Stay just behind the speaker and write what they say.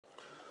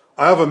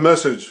I have a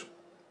message.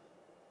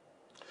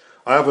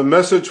 I have a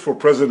message for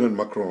President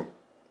Macron.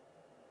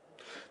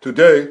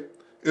 Today,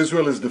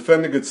 Israel is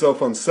defending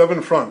itself on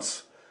 7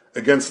 fronts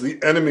against the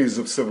enemies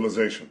of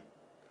civilization.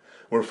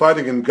 We're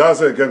fighting in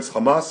Gaza against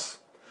Hamas,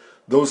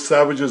 those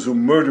savages who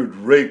murdered,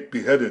 raped,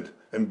 beheaded,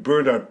 and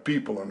burned our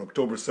people on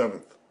October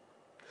 7th.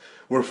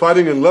 We're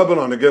fighting in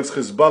Lebanon against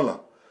Hezbollah,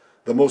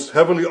 the most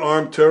heavily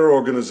armed terror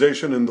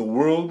organization in the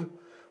world,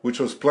 which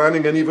was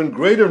planning an even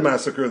greater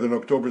massacre than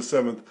October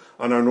 7th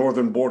on our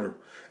northern border,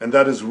 and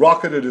that has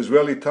rocketed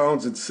Israeli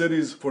towns and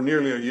cities for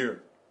nearly a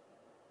year.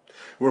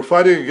 We're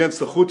fighting against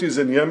the Houthis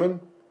in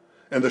Yemen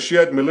and the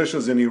Shiite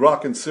militias in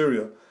Iraq and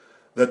Syria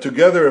that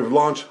together have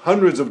launched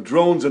hundreds of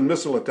drones and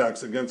missile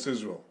attacks against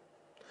Israel.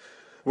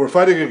 We're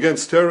fighting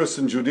against terrorists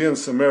in Judea and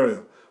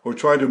Samaria who are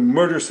trying to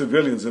murder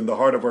civilians in the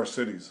heart of our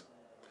cities.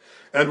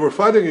 And we're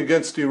fighting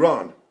against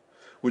Iran,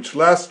 which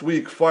last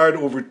week fired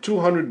over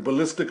 200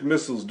 ballistic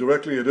missiles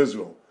directly at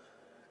Israel,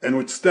 and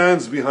which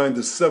stands behind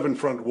the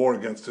 7-front war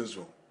against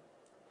Israel.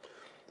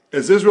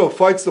 As Israel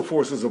fights the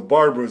forces of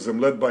barbarism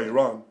led by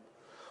Iran,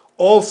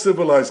 all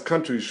civilized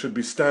countries should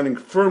be standing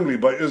firmly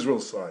by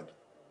Israel's side.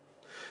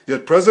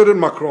 Yet President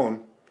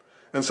Macron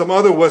and some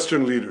other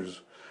Western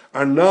leaders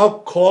are now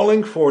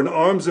calling for an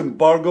arms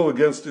embargo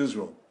against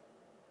Israel.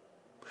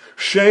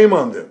 Shame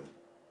on them.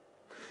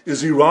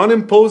 Is Iran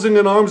imposing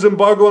an arms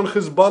embargo on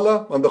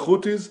Hezbollah, on the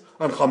Houthis,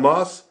 on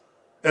Hamas,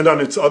 and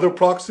on its other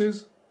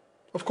proxies?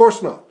 Of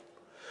course not.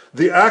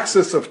 The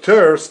axis of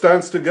terror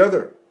stands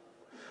together.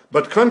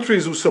 But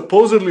countries who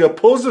supposedly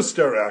oppose this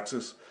terror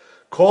axis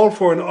call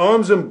for an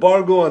arms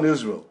embargo on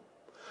Israel.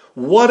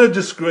 What a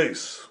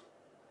disgrace.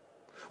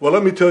 Well,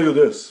 let me tell you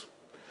this.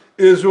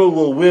 Israel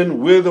will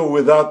win with or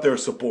without their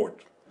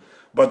support.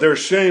 But their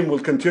shame will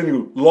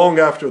continue long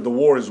after the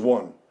war is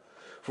won.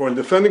 For in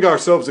defending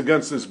ourselves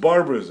against this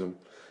barbarism,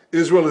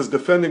 Israel is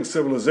defending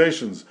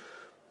civilizations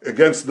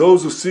against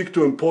those who seek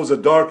to impose a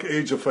dark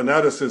age of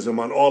fanaticism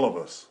on all of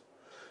us.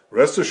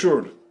 Rest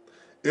assured,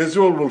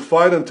 Israel will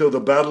fight until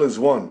the battle is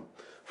won,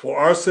 for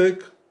our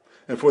sake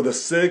and for the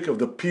sake of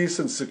the peace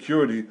and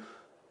security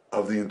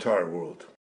of the entire world.